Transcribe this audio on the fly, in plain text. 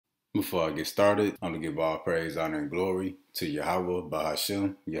Before I get started, I'm going to give all praise, honor, and glory to Yahweh,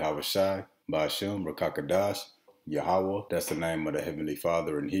 Bahashem, Yahweh Shai, Bahashem, Rakakadash, Yahweh, that's the name of the Heavenly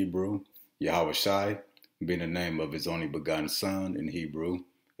Father in Hebrew, Yahweh Shai, being the name of His only begotten Son in Hebrew,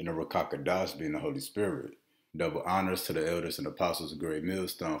 and the Rakakadash being the Holy Spirit. Double honors to the elders and apostles of Great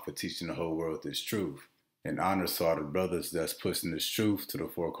Millstone for teaching the whole world this truth. And honors to all the brothers that's pushing this truth to the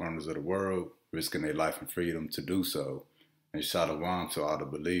four corners of the world, risking their life and freedom to do so. And shalom to all the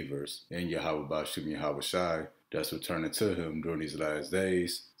believers in Yahweh Bashim Yahweh Shai that's returning to him during these last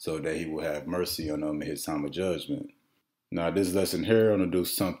days so that he will have mercy on them in his time of judgment. Now, this lesson here, I'm going to do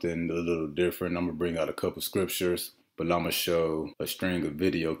something a little different. I'm going to bring out a couple scriptures, but I'm going to show a string of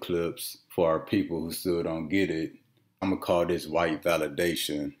video clips for our people who still don't get it. I'm going to call this white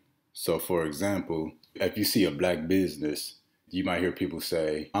validation. So, for example, if you see a black business, you might hear people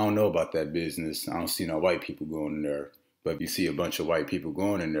say, I don't know about that business. I don't see no white people going in there. But if you see a bunch of white people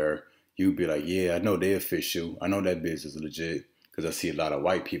going in there, you'd be like, yeah, I know they're official. I know that business is legit because I see a lot of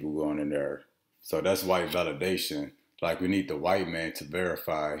white people going in there. So that's white validation. Like we need the white man to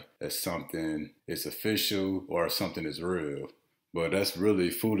verify that something is official or something is real. But that's really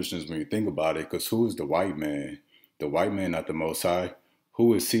foolishness when you think about it, because who is the white man? The white man, not the Most High.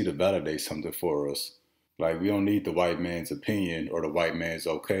 Who is he to validate something for us? Like we don't need the white man's opinion or the white man's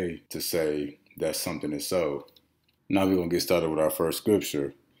okay to say that something is so. Now we're going to get started with our first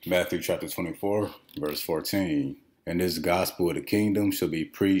scripture. Matthew chapter 24, verse 14. And this gospel of the kingdom shall be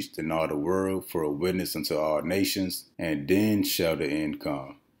preached in all the world for a witness unto all nations, and then shall the end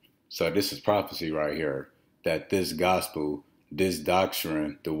come. So this is prophecy right here, that this gospel, this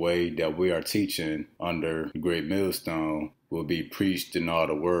doctrine, the way that we are teaching under the Great Millstone will be preached in all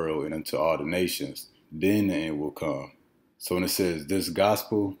the world and unto all the nations. Then the end will come. So when it says this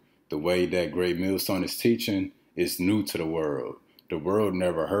gospel, the way that Great Millstone is teaching, it's new to the world. The world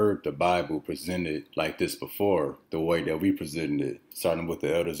never heard the Bible presented like this before, the way that we presented it, starting with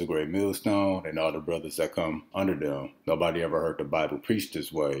the elders of Great Millstone and all the brothers that come under them. Nobody ever heard the Bible preached this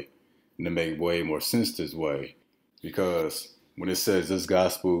way, and it made way more sense this way. Because when it says this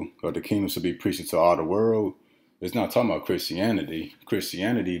gospel of the kingdom should be preached to all the world, it's not talking about Christianity.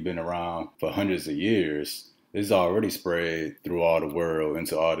 Christianity been around for hundreds of years. It's already spread through all the world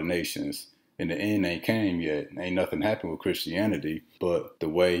into all the nations. And the end ain't came yet. Ain't nothing happened with Christianity. But the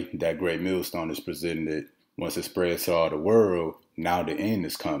way that Great Millstone is presented, once it spreads to all the world, now the end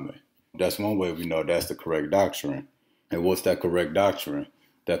is coming. That's one way we know that's the correct doctrine. And what's that correct doctrine?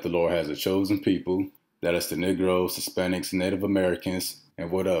 That the Lord has a chosen people, that is the Negroes, Hispanics, Native Americans,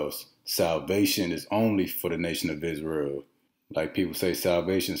 and what else? Salvation is only for the nation of Israel. Like people say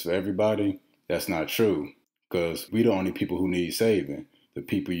salvation is for everybody. That's not true. Because we the only people who need saving. The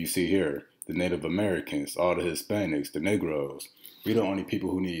people you see here. The Native Americans, all the Hispanics, the Negroes. We the only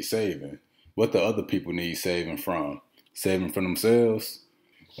people who need saving. What the other people need saving from? Saving from themselves?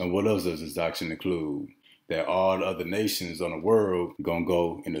 And what else does this doctrine include? That all the other nations on the world gonna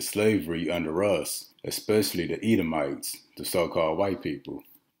go into slavery under us, especially the Edomites, the so-called white people.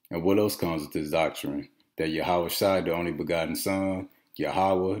 And what else comes with this doctrine? That Yahweh Shai, the only begotten Son,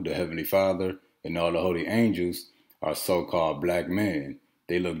 Yahweh, the Heavenly Father, and all the holy angels are so-called black men.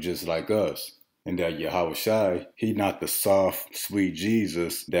 They look just like us. And that Yahweh Shai, he not the soft, sweet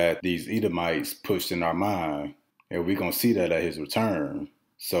Jesus that these Edomites pushed in our mind. And we're going to see that at his return.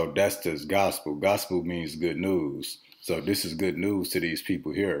 So that's this gospel. Gospel means good news. So this is good news to these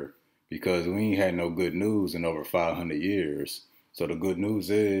people here. Because we ain't had no good news in over 500 years. So the good news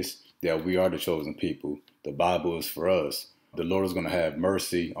is that we are the chosen people. The Bible is for us. The Lord is going to have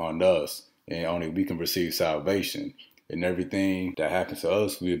mercy on us. And only we can receive salvation. And everything that happens to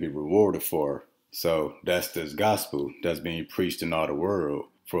us, we'll be rewarded for. So that's this gospel that's being preached in all the world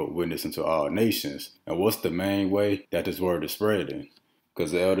for a witness unto all nations. And what's the main way that this word is spreading?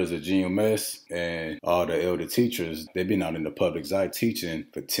 Because the elders of GMS and all the elder teachers, they've been out in the public eye teaching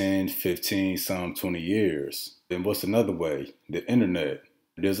for 10, 15, some 20 years. Then what's another way? The internet.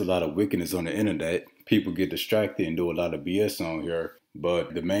 There's a lot of wickedness on the internet. People get distracted and do a lot of BS on here.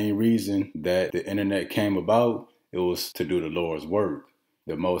 But the main reason that the internet came about, it was to do the Lord's work.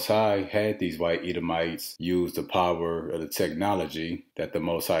 The Most High had these white Edomites use the power of the technology that the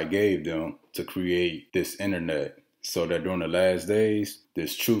Most High gave them to create this internet so that during the last days,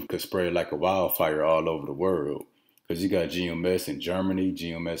 this truth could spread like a wildfire all over the world. Because you got GMS in Germany,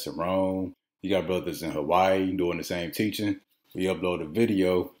 GMS in Rome, you got brothers in Hawaii doing the same teaching. We upload a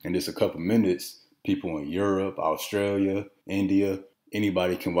video in just a couple minutes. People in Europe, Australia, India,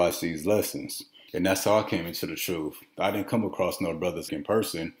 anybody can watch these lessons. And that's how I came into the truth. I didn't come across no brothers in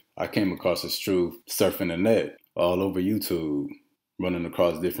person. I came across this truth surfing the net all over YouTube. running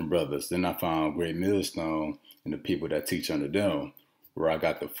across different brothers. Then I found Great Millstone and the people that teach under them, where I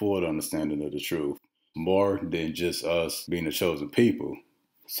got the full understanding of the truth, more than just us being the chosen people.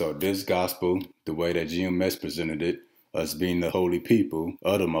 So this gospel, the way that GMS presented it, us being the holy people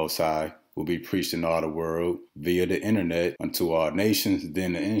of the Most High, will be preached in all the world via the internet unto all nations,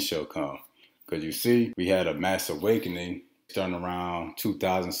 then the end shall come. Because you see, we had a mass awakening starting around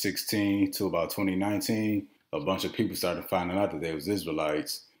 2016 to about 2019. A bunch of people started finding out that they was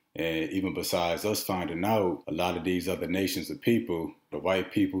Israelites. And even besides us finding out, a lot of these other nations of people, the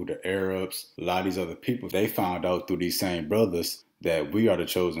white people, the Arabs, a lot of these other people, they found out through these same brothers that we are the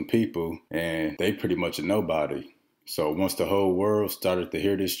chosen people, and they pretty much a nobody. So once the whole world started to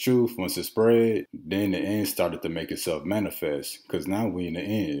hear this truth, once it spread, then the end started to make itself manifest. Because now we in the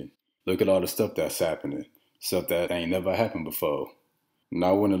end. Look at all the stuff that's happening. Stuff that ain't never happened before.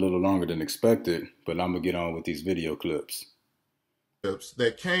 Now, I went a little longer than expected, but I'm going to get on with these video clips.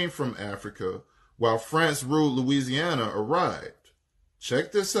 That came from Africa while France ruled Louisiana arrived.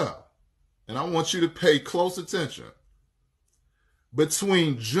 Check this out, and I want you to pay close attention.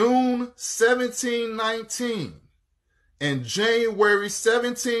 Between June 1719 and January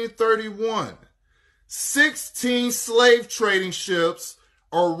 1731, 16 slave trading ships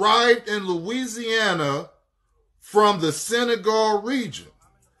arrived in Louisiana from the Senegal region.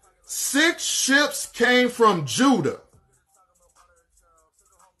 6 ships came from Judah.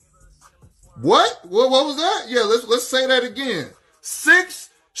 What? What was that? Yeah, let's say that again. 6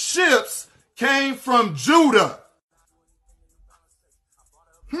 ships came from Judah.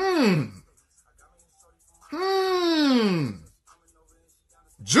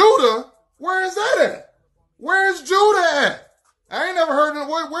 Judah? Where is that at? Where is Judah at? I ain't never heard of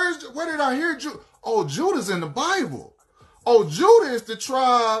where did I hear Judah? Oh, Judah's in the Bible. Oh, Judah is the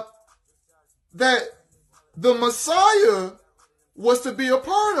tribe that the Messiah was to be a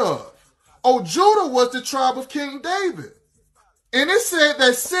part of. Oh, Judah was the tribe of King David. And it said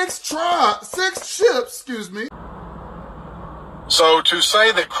that 6 ships, So to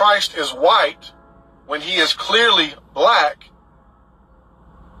say that Christ is white when he is clearly black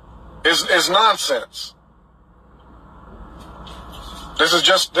is nonsense. This is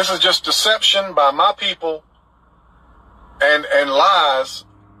just deception by my people and lies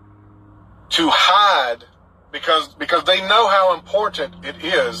to hide because they know how important it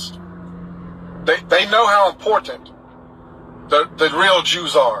is. They know how important the real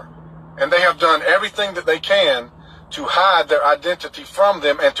Jews are, and they have done everything that they can to hide their identity from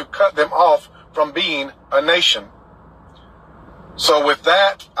them and to cut them off from being a nation. So with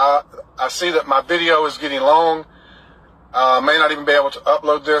that, I see that my video is getting long. I may not even be able to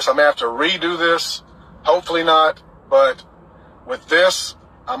upload this. I may have to redo this. Hopefully not. But with this,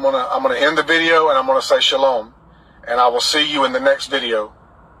 I'm gonna end the video and I'm gonna say shalom. And I will see you in the next video.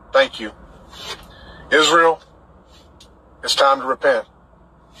 Thank you. Israel, it's time to repent.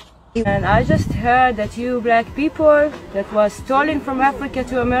 And I just heard that you black people that was stolen from Africa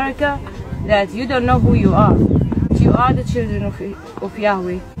to America, that you don't know who you are. You are the children of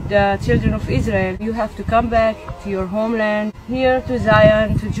Yahweh, the children of Israel. You have to come back to your homeland, here to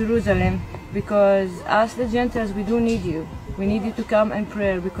Zion, to Jerusalem, because us the Gentiles, we do need you. We need you to come and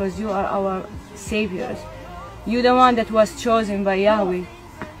pray because you are our saviors. You're the one that was chosen by Yahweh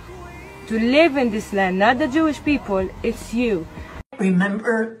to live in this land, not the Jewish people, it's you.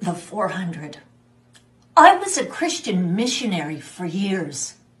 Remember the 400. I was a Christian missionary for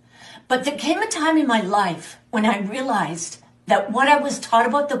years, but there came a time in my life when I realized that what I was taught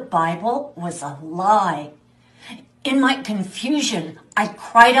about the Bible was a lie. In my confusion, I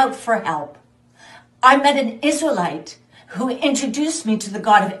cried out for help. I met an Israelite who introduced me to the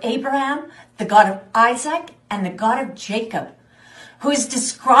God of Abraham, the God of Isaac, and the God of Jacob, who is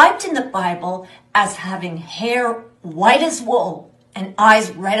described in the Bible as having hair white as wool and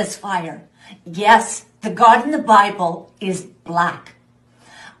eyes red as fire. Yes, the God in the Bible is black.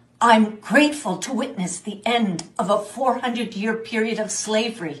 I'm grateful to witness the end of a 400-year period of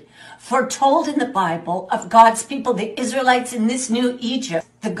slavery, foretold in the Bible of God's people, the Israelites in this new Egypt.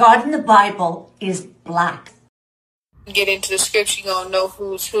 The God in the Bible is black. Get into the scripture, you're going to know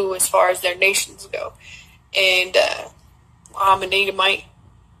who's who as far as their nations go. And I'm an Edomite.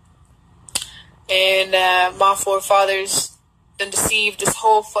 And my forefathers done deceived this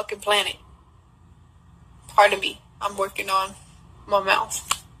whole fucking planet. Pardon me, I'm working on my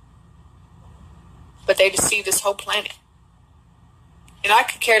mouth. But they deceived this whole planet. And I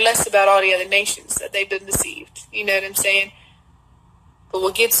could care less about all the other nations that they've been deceived. You know what I'm saying? But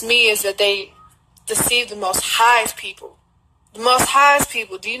what gets me is that they deceive the Most High's people. The Most High's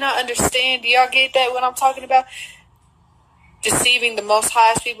people. Do you not understand? Do y'all get that, what I'm talking about? deceiving the Most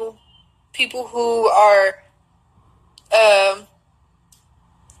High's people, people who are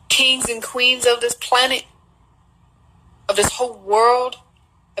kings and queens of this planet, of this whole world,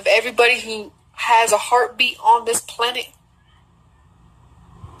 of everybody who has a heartbeat on this planet.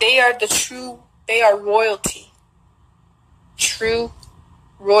 They are they are royalty. True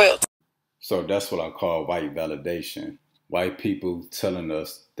royalty. So that's what I call white validation. White people telling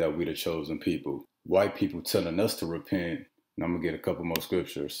us that we the chosen people. White people telling us to repent. And I'm going to get a couple more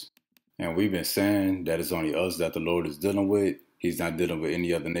scriptures. And we've been saying that it's only us that the Lord is dealing with. He's not dealing with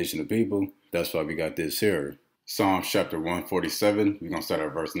any other nation of people. That's why we got this here. Psalms chapter 147, we're going to start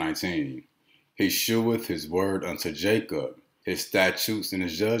at verse 19. He sheweth his word unto Jacob, his statutes and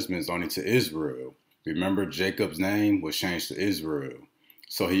his judgments only to Israel. Remember, Jacob's name was changed to Israel.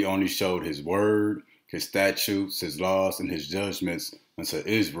 So he only showed his word, his statutes, his laws, and his judgments unto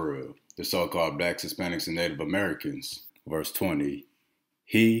Israel, the so-called blacks, Hispanics, and Native Americans. Verse 20.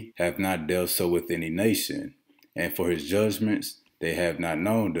 He hath not dealt so with any nation, and for his judgments they have not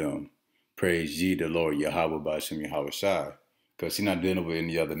known them. Praise ye the Lord Yahweh Ba'ashem Yahweh Shai. Because he's not dealing with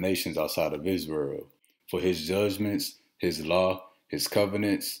any other nations outside of Israel. For his judgments, his law, his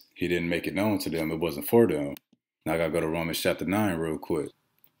covenants, he didn't make it known to them. It wasn't for them. Now I got to go to Romans chapter 9 real quick.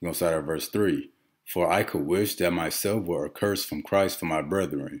 We're going to start at verse 3. For I could wish that myself were accursed from Christ for my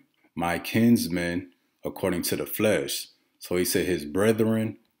brethren, my kinsmen according to the flesh. So he said his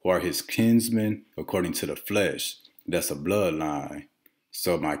brethren who are his kinsmen according to the flesh. That's a bloodline.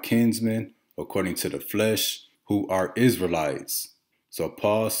 So my kinsmen according to the flesh who are Israelites. So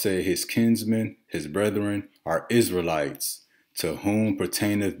Paul said his kinsmen, his brethren are Israelites, to whom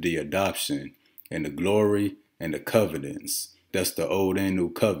pertaineth the adoption and the glory and the covenants. That's the old and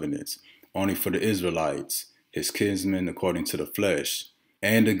new covenants, only for the Israelites, his kinsmen according to the flesh,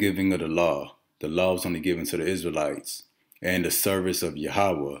 and the giving of the law. The law was only given to the Israelites, and the service of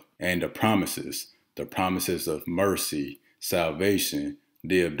Yahweh, and the promises of mercy, salvation,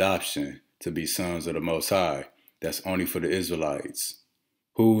 the adoption to be sons of the Most High. That's only for the Israelites.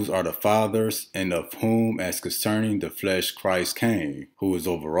 Whose are the fathers, and of whom as concerning the flesh Christ came, who is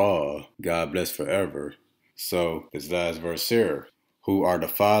over all, God bless forever. So this last verse here, who are the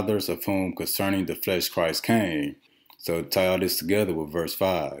fathers of whom concerning the flesh Christ came. So tie all this together with verse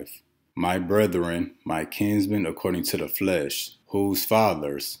 5. My brethren, my kinsmen according to the flesh, whose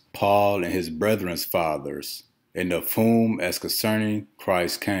fathers, Paul and his brethren's fathers, and of whom as concerning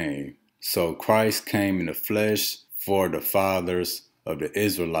Christ came. So Christ came in the flesh for the fathers of the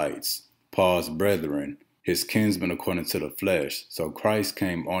Israelites, Paul's brethren, his kinsmen according to the flesh. So Christ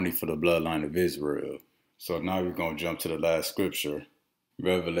came only for the bloodline of Israel. So now we're going to jump to the last scripture.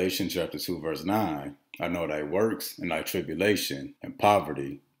 Revelation chapter 2 verse 9. I know thy works and thy tribulation and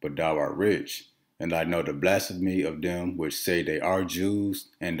poverty, but thou art rich. And I know the blasphemy of them which say they are Jews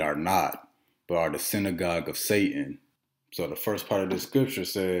and are not, but are the synagogue of Satan. So the first part of this scripture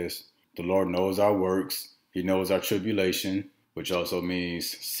says, the Lord knows our works. He knows our tribulation, which also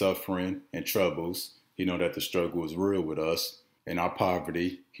means suffering and troubles. He knows that the struggle is real with us. In our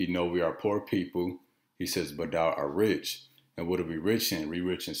poverty, he knows we are poor people. He says, but thou art rich. And what are we rich in? We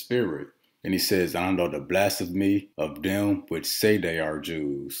rich in spirit. And he says, I know the blasphemy of them which say they are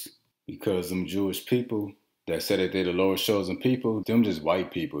Jews. Because them Jewish people that say that they're the Lord's chosen people, them just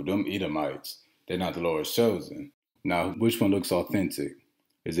white people, them Edomites. They're not the Lord's chosen. Now, which one looks authentic?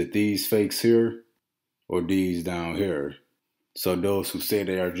 Is it these fakes here or these down here? So those who say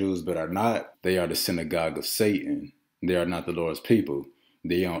they are Jews but are not, they are the synagogue of Satan. They are not the Lord's people.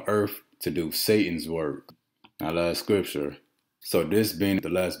 They on earth to do Satan's work. Now, last scripture. So this being the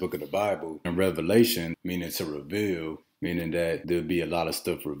last book of the Bible, and Revelation, meaning to reveal, meaning that there'll be a lot of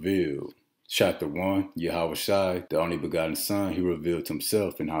stuff revealed. Chapter 1, Yahweh Shai, the only begotten Son, he revealed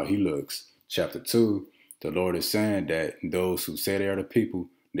himself and how he looks. Chapter 2, the Lord is saying that those who say they are the people,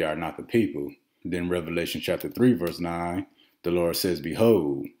 they are not the people. Then Revelation chapter 3, verse 9, the Lord says,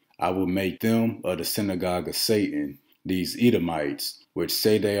 behold, I will make them of the synagogue of Satan, these Edomites, which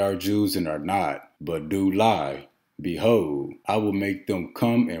say they are Jews and are not, but do lie. Behold, I will make them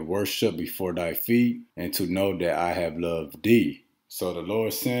come and worship before thy feet, and to know that I have loved thee. So the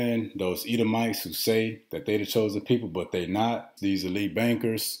Lord saying those Edomites who say that they the chosen people, but they not, these elite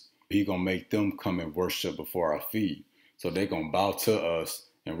bankers, he gonna make them come and worship before our feet. So they gonna bow to us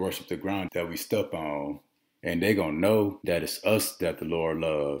and worship the ground that we step on. And they gonna know that it's us that the Lord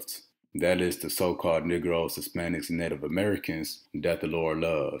loves. That is the so-called Negroes, Hispanics, and Native Americans that the Lord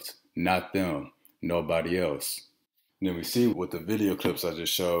loves. Not them, nobody else. Then we see with the video clips I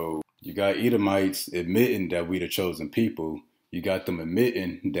just showed, you got Edomites admitting that we the chosen people. You got them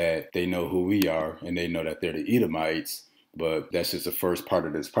admitting that they know who we are and they know that they're the Edomites. But that's just the first part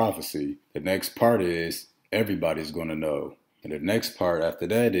of this prophecy. The next part is everybody's going to know. And the next part after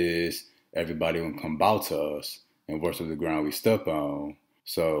that is everybody will come bow to us and worship the ground we step on.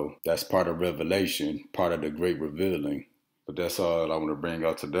 So that's part of Revelation, part of the great revealing. But that's all I want to bring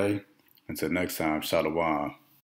out today. Until next time, Shalom.